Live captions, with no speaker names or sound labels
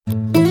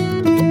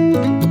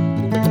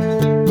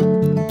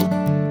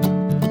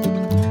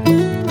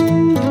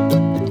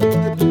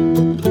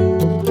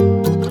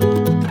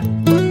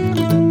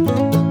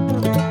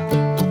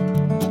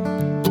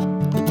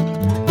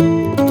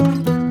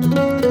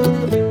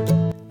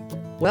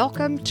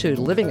Welcome to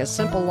Living a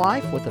Simple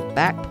Life with a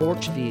Back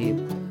Porch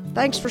View.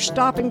 Thanks for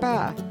stopping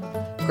by.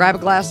 Grab a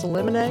glass of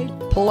lemonade,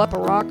 pull up a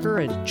rocker,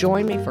 and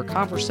join me for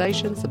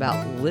conversations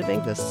about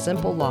living the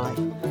simple life.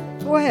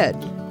 Go ahead,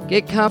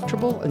 get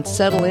comfortable and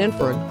settle in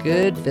for a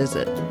good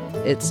visit.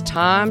 It's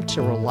time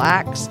to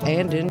relax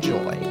and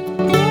enjoy.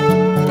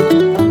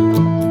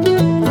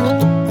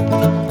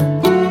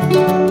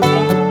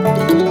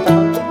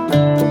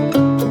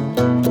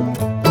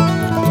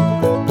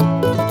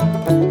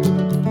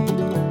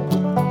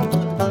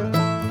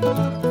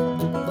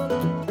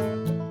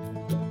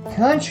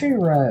 Country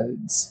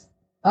roads.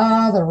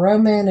 The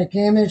romantic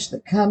image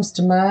that comes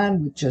to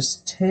mind with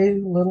just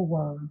two little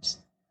words.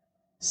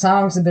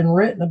 Songs have been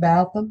written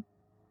about them.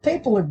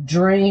 People have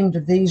dreamed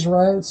of these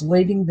roads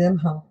leading them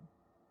home.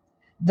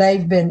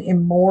 They've been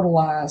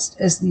immortalized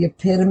as the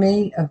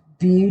epitome of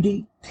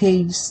beauty,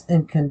 peace,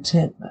 and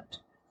contentment.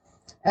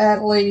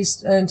 At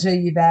least until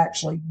you've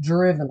actually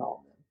driven on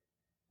them,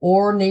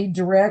 or need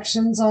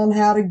directions on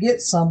how to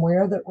get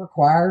somewhere that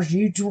requires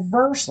you to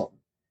traverse them.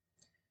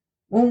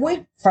 When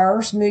we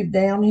first moved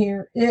down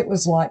here, it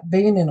was like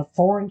being in a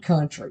foreign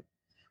country.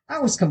 I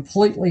was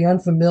completely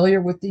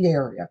unfamiliar with the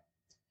area.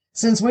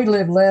 Since we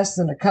lived less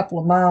than a couple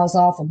of miles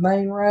off a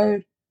main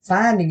road,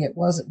 finding it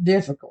wasn't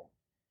difficult.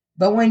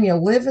 But when you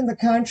live in the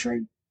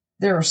country,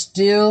 there are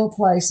still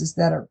places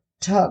that are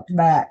tucked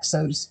back,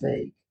 so to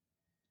speak.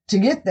 To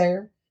get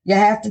there, you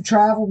have to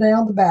travel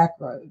down the back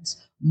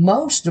roads,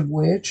 most of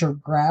which are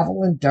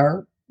gravel and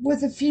dirt,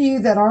 with a few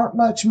that aren't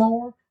much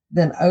more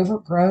than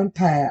overgrown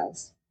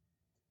paths.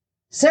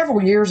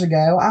 Several years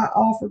ago, I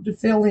offered to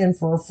fill in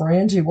for a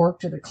friend who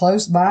worked at a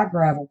close-by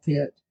gravel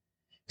pit.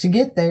 To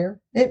get there,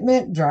 it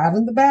meant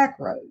driving the back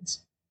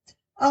roads.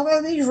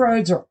 Although these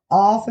roads are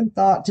often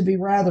thought to be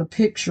rather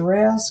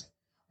picturesque,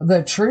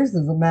 the truth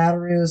of the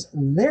matter is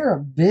they're a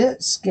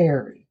bit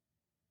scary.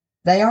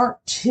 They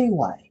aren't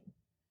two-lane.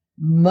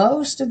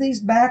 Most of these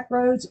back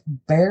roads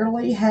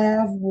barely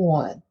have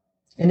one,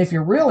 and if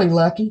you're really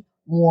lucky,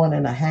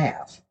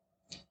 1.5.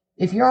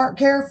 If you aren't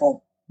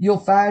careful, you'll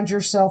find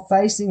yourself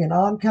facing an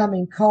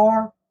oncoming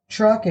car,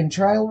 truck and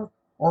trailer,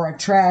 or a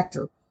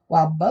tractor,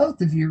 while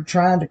both of you are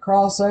trying to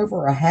cross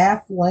over a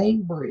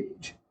half-lane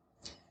bridge.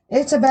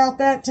 It's about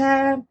that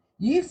time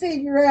you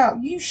figure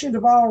out you should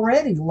have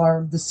already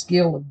learned the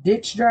skill of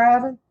ditch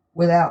driving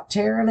without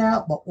tearing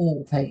out the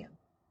oil pan.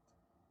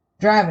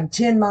 Driving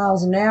 10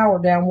 miles an hour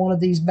down one of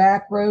these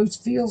back roads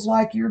feels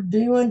like you're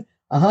doing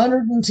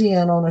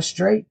 110 on a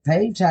straight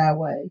paved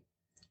highway.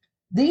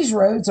 These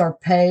roads are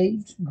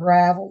paved,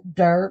 gravel,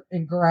 dirt,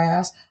 and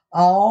grass,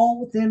 all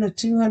within a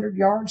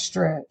 200-yard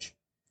stretch.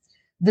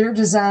 They're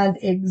designed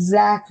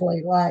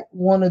exactly like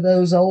one of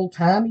those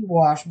old-timey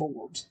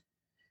washboards.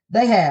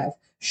 They have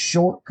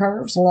short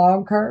curves,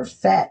 long curves,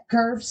 fat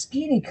curves,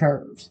 skinny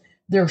curves.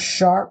 They're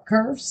sharp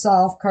curves,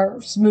 soft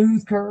curves,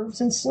 smooth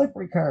curves, and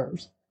slippery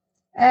curves.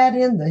 Add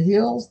in the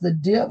hills, the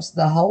dips,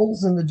 the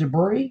holes, and the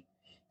debris,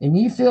 and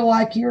you feel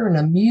like you're in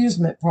an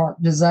amusement park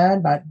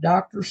designed by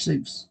Dr.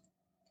 Seuss.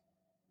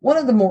 One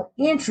of the more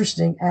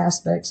interesting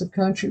aspects of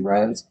country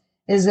roads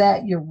is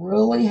that you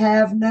really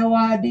have no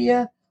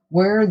idea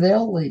where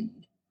they'll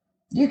lead.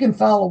 You can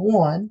follow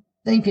one,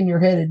 thinking you're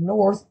headed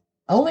north,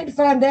 only to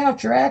find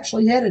out you're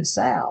actually headed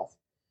south.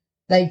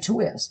 They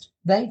twist,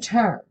 they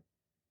turn,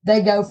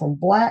 they go from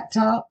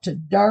blacktop to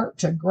dirt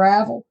to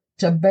gravel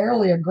to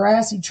barely a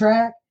grassy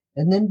track,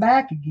 and then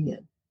back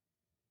again.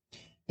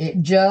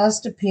 It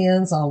just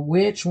depends on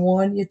which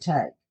one you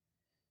take.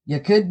 You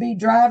could be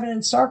driving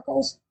in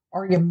circles,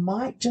 or you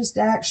might just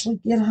actually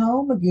get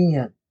home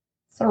again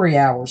 3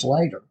 hours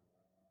later.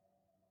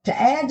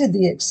 To add to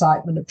the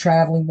excitement of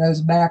traveling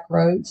those back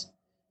roads,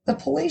 the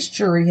police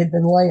jury had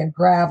been laying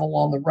gravel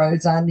on the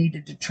roads I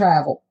needed to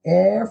travel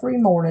every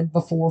morning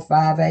before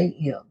 5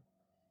 a.m.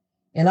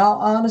 In all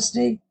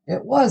honesty,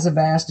 it was a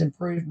vast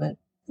improvement,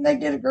 and they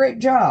did a great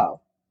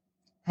job.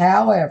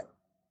 However,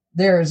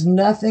 there is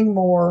nothing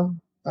more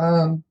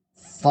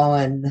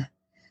fun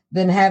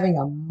than having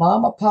a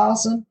mama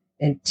possum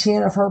and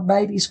 10 of her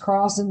babies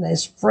crossing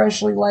this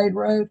freshly laid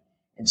road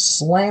and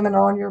slamming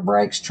on your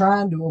brakes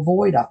trying to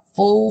avoid a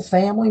full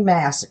family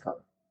massacre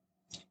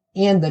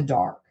in the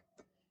dark.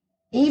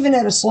 Even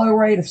at a slow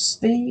rate of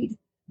speed,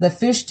 the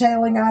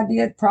fishtailing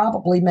idea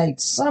probably made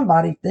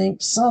somebody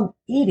think some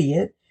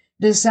idiot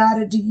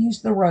decided to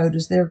use the road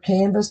as their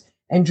canvas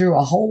and drew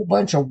a whole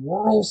bunch of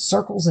whorls,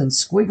 circles, and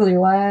squiggly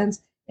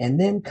lines and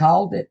then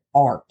called it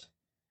art.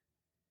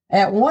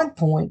 At one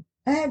point,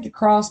 I had to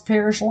cross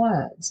parish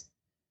lines.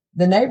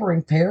 The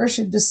neighboring parish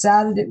had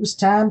decided it was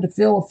time to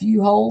fill a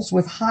few holes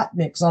with hot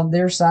mix on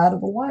their side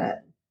of the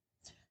line.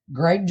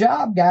 Great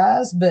job,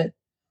 guys, but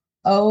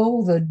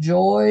oh, the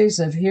joys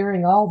of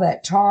hearing all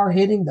that tar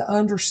hitting the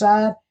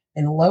underside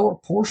and lower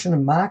portion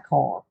of my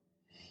car.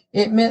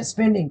 It meant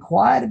spending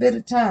quite a bit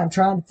of time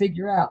trying to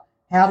figure out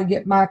how to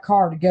get my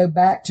car to go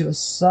back to a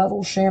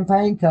subtle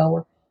champagne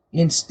color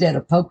instead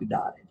of polka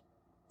dotted.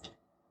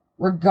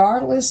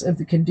 Regardless of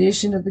the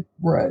condition of the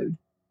road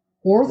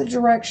or the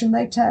direction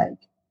they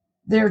take,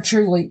 There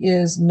truly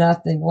is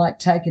nothing like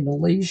taking a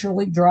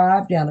leisurely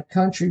drive down a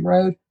country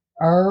road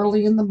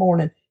early in the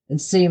morning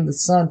and seeing the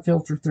sun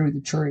filter through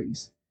the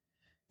trees.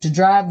 To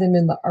drive them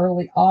in the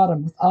early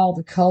autumn with all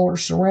the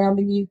colors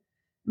surrounding you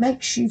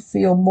makes you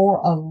feel more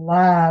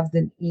alive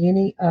than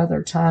any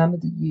other time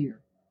of the year.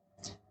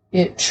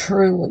 It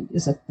truly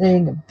is a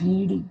thing of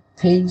beauty,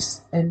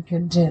 peace, and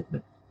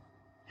contentment.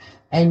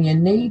 And you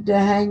need to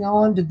hang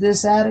on to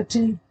this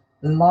attitude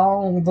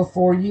long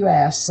before you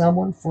ask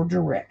someone for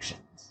directions.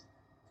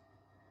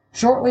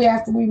 Shortly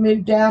after we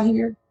moved out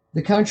here,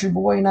 the country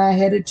boy and I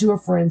headed to a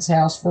friend's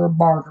house for a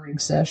bartering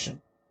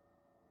session.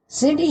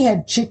 Cindy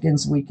had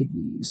chickens we could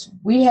use.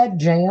 We had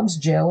jams,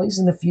 jellies,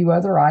 and a few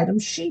other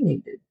items she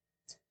needed.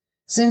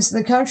 Since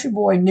the country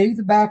boy knew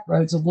the back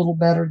roads a little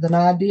better than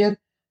I did,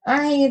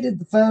 I handed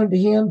the phone to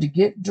him to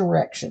get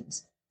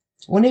directions.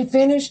 When he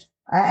finished,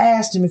 I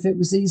asked him if it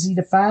was easy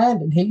to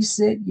find, and he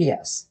said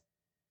yes.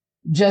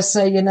 Just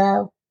so you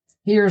know,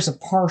 here's a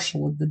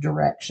partial of the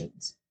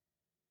directions.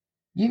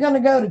 You going to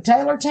go to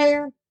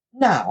Taylortown?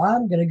 No,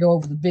 I'm going to go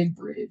over the big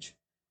bridge.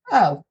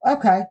 Oh,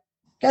 okay.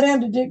 Go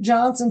down to Dick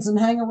Johnson's and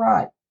hang a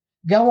right.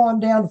 Go on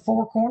down to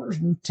Four Corners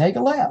and take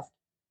a left.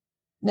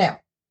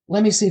 Now,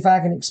 let me see if I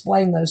can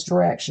explain those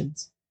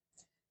directions.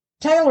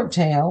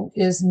 Taylortown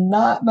is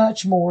not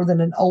much more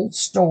than an old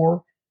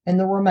store and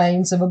the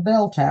remains of a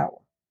bell tower.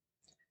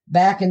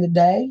 Back in the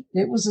day,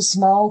 it was a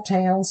small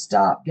town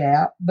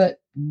stopgap,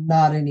 but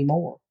not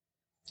anymore.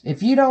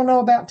 If you don't know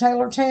about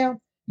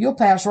Taylortown, you'll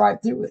pass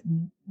right through it,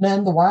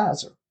 none the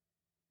wiser.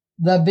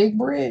 The big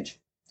bridge,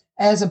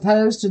 as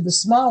opposed to the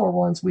smaller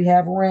ones we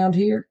have around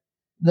here,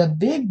 the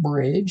big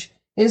bridge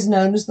is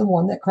known as the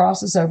one that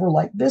crosses over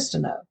Lake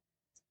Bistineau.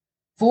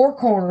 Four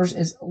Corners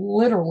is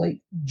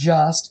literally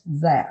just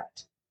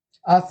that,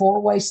 a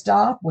four-way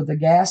stop with a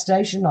gas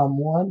station on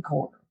one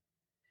corner.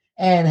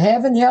 And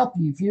heaven help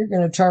you if you're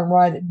going to turn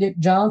right at Dick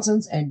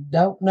Johnson's and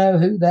don't know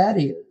who that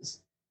is.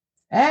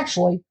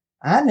 Actually,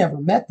 I never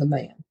met the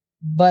man,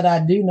 but I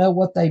do know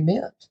what they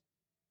meant.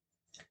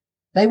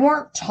 They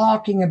weren't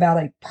talking about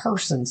a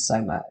person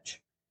so much.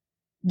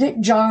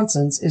 Dick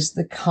Johnson's is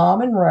the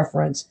common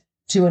reference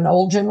to an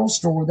old general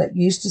store that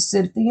used to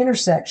sit at the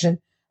intersection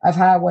of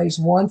highways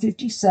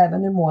 157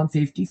 and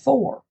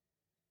 154.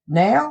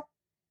 Now,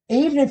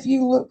 even if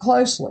you look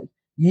closely,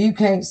 you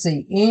can't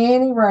see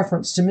any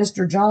reference to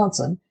Mr.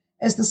 Johnson,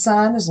 as the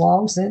sign has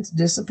long since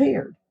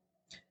disappeared.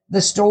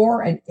 The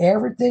store and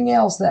everything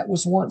else that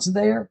was once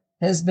there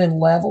has been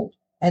leveled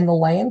and the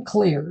land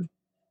cleared,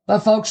 but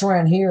folks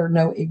around here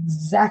know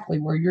exactly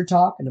where you're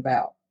talking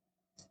about.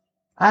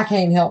 I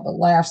can't help but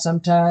laugh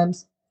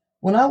sometimes.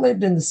 When I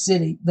lived in the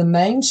city, the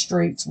main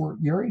streets were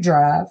Uri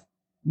Drive,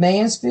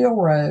 Mansfield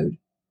Road,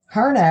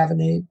 Hearn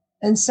Avenue,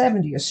 and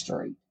 70th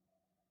Street.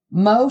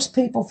 Most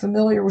people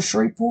familiar with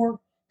Shreveport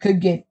could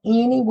get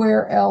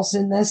anywhere else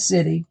in this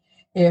city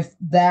if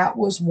that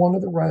was one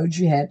of the roads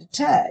you had to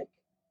take.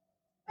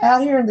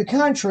 Out here in the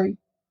country,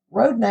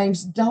 road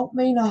names don't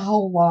mean a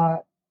whole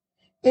lot.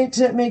 It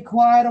took me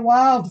quite a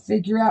while to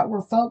figure out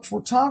where folks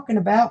were talking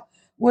about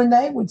when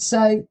they would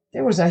say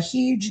there was a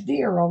huge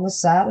deer on the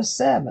side of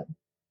 7.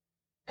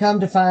 Come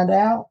to find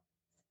out,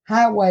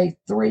 Highway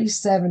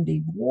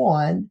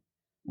 371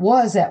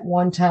 was at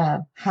one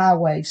time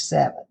Highway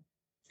 7.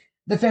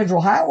 The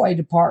Federal Highway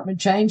Department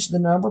changed the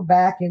number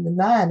back in the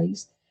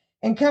 90s,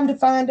 and come to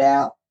find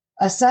out,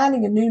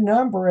 assigning a new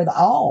number at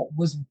all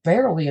was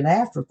barely an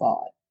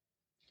afterthought.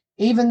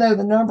 Even though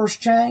the numbers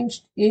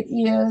changed, it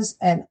is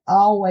and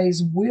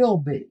always will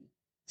be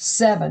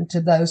 7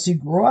 to those who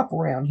grew up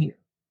around here.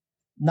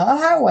 Not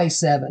Highway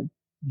 7,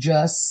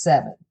 just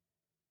 7.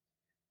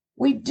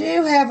 We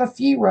do have a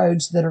few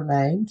roads that are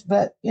named,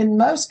 but in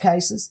most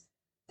cases,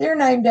 they're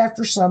named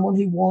after someone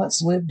who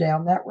once lived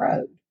down that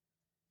road.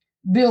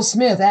 Bill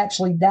Smith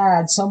actually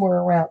died somewhere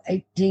around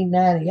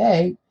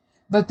 1898,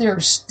 but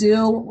there's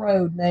still a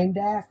road named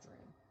after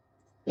him.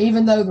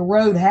 Even though the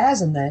road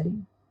has a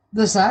name,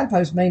 the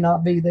signpost may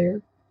not be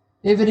there.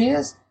 If it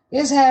is,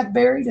 it's half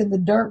buried in the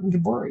dirt and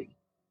debris.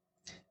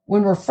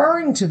 When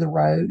referring to the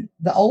road,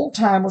 the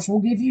old-timers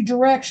will give you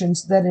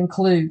directions that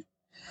include,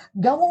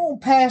 go on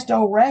past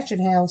old Ratchet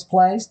Hound's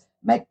place,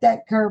 make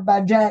that curve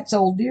by Jack's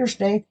old deer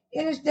stand,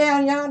 and it's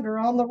down yonder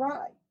on the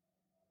right.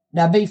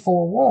 Now be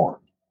forewarned,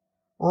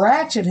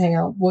 Ratchet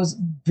Hound was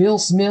Bill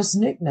Smith's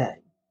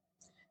nickname.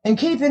 And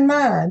keep in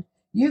mind,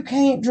 you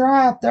can't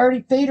drive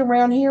 30 feet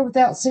around here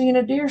without seeing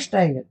a deer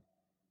stand.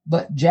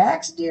 But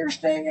Jack's deer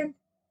stand,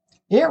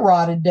 it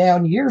rotted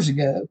down years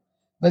ago,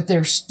 but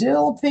there's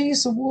still a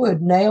piece of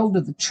wood nailed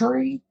to the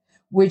tree,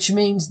 which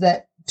means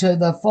that to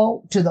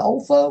the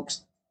old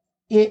folks,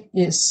 it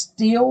is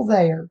still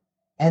there,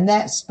 and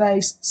that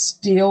space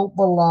still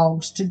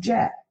belongs to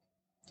Jack.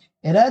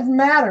 It doesn't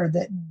matter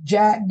that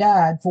Jack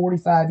died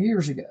 45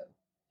 years ago.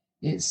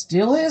 It's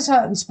still his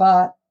hunting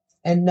spot,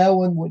 and no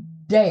one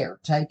would dare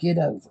take it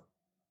over.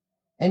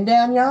 And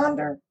down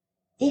yonder,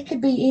 it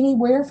could be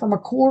anywhere from a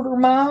quarter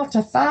mile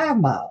to 5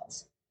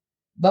 miles.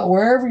 But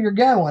wherever you're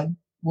going,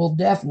 will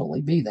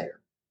definitely be there.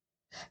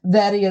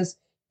 That is,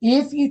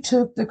 if you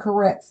took the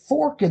correct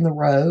fork in the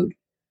road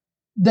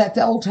that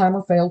the old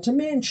timer failed to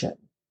mention.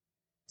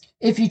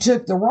 If you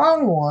took the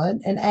wrong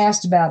one and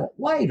asked about it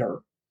later,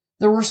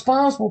 the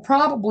response will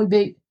probably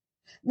be,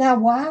 "Now,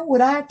 why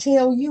would I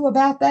tell you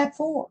about that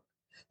fork?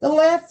 The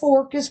left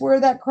fork is where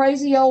that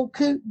crazy old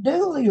coot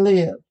Dooley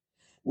lived.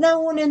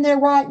 No one in their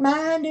right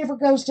mind ever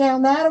goes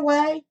down that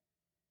way."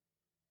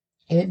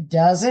 It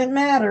doesn't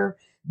matter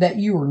that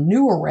you are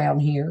new around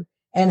here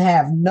and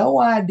have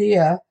no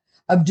idea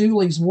of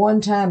Dooley's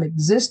one-time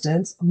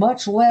existence,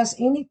 much less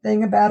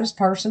anything about his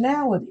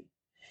personality.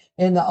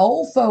 In the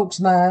old folks'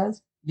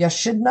 minds, you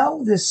should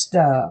know this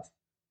stuff.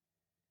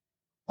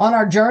 On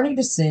our journey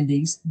to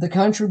Cindy's, the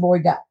country boy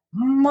got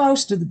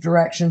most of the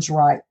directions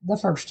right the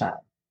first time.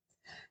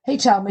 He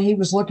told me he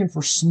was looking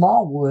for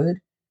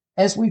Smallwood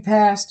as we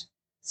passed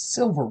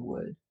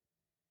Silverwood.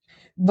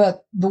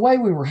 But the way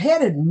we were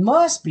headed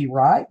must be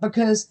right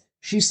because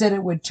she said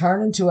it would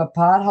turn into a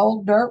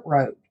potholed dirt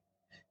road.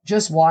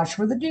 Just watch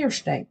for the deer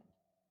stand.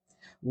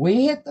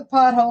 We hit the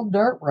potholed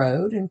dirt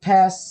road and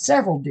passed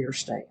several deer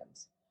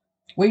stands.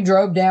 We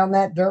drove down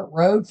that dirt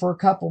road for a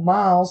couple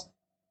miles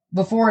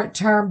before it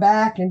turned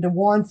back into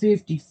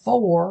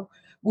 154,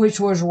 which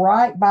was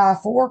right by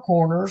Four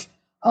Corners,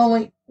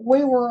 only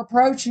we were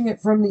approaching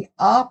it from the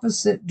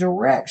opposite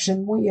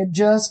direction we had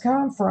just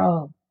come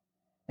from.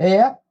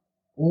 Yep,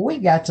 we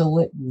got to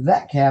lick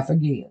that calf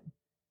again.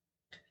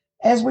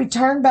 As we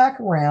turned back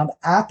around,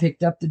 I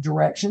picked up the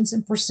directions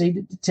and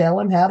proceeded to tell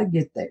him how to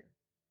get there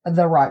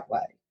the right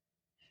way.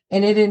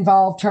 And it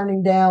involved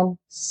turning down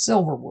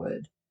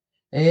Silverwood.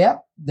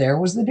 Yep, there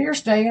was the deer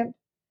stand.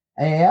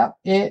 Yep,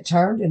 it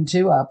turned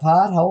into a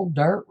pothole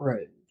dirt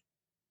road.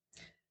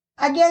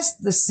 I guess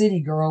the city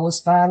girl is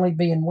finally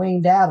being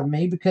weaned out of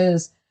me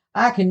because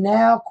I can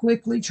now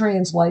quickly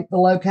translate the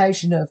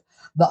location of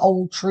the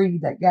old tree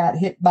that got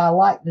hit by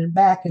lightning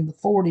back in the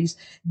 40s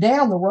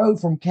down the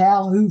road from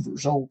Cal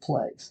Hoover's old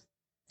place.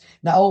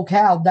 Now, old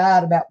Cal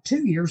died about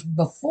 2 years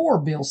before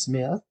Bill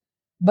Smith,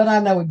 but I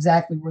know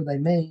exactly where they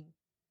mean.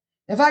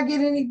 If I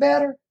get any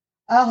better,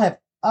 I'll have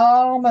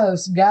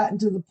almost gotten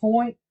to the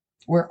point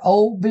where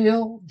old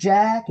Bill,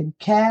 Jack, and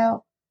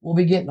Cal will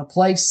be getting a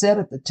place set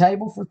at the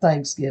table for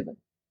Thanksgiving.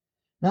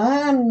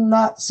 Now, I'm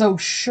not so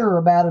sure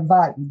about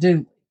inviting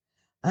Dooley.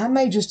 I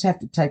may just have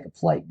to take a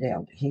plate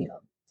down to him.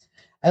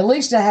 At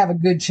least I have a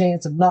good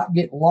chance of not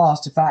getting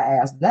lost if I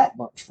ask that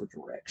much for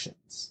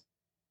directions.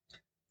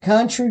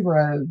 Country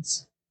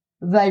roads,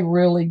 they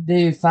really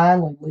do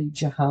finally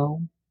lead you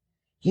home.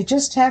 You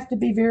just have to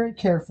be very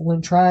careful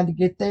in trying to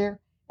get there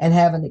and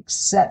have an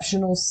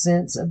exceptional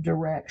sense of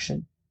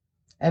direction.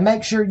 And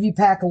make sure you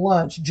pack a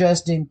lunch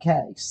just in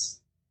case.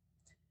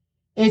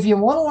 If you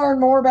want to learn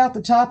more about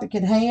the topic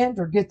at hand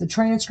or get the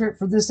transcript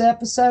for this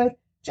episode,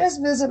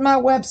 just visit my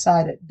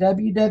website at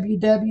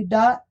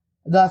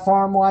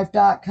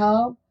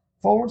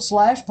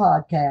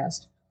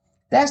www.thefarmwife.com/podcast.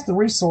 That's the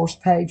resource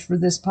page for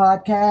this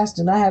podcast,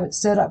 and I have it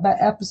set up by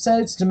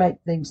episodes to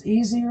make things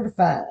easier to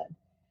find.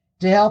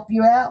 To help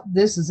you out,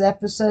 this is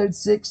episode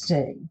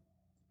 16.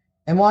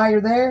 And while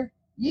you're there,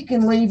 you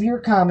can leave your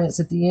comments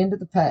at the end of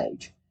the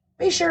page.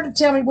 Be sure to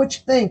tell me what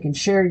you think and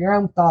share your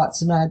own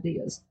thoughts and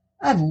ideas.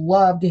 I'd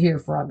love to hear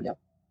from you.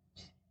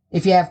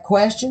 If you have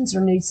questions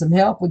or need some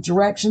help with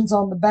directions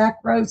on the back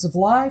roads of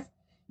life,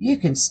 you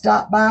can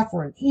stop by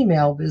for an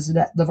email visit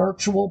at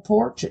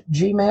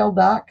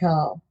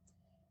thevirtualporch@gmail.com.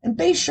 And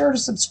be sure to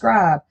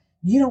subscribe.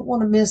 You don't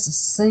want to miss a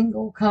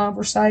single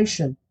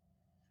conversation.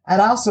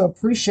 I'd also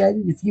appreciate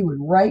it if you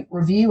would rate,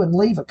 review, and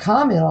leave a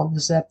comment on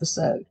this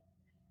episode.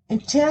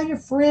 And tell your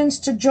friends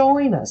to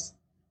join us.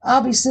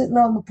 I'll be sitting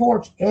on the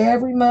porch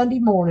every Monday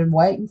morning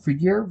waiting for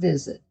your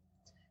visit.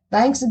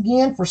 Thanks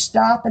again for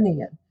stopping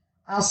in.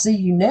 I'll see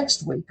you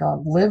next week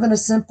on Living a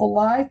Simple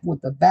Life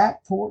with the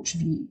Back Porch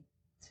View.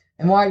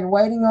 And while you're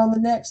waiting on the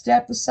next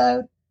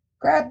episode,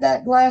 grab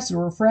that glass of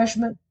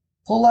refreshment,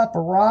 pull up a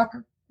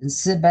rocker, and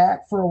sit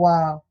back for a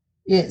while.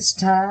 It's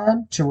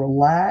time to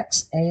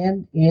relax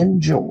and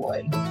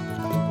enjoy.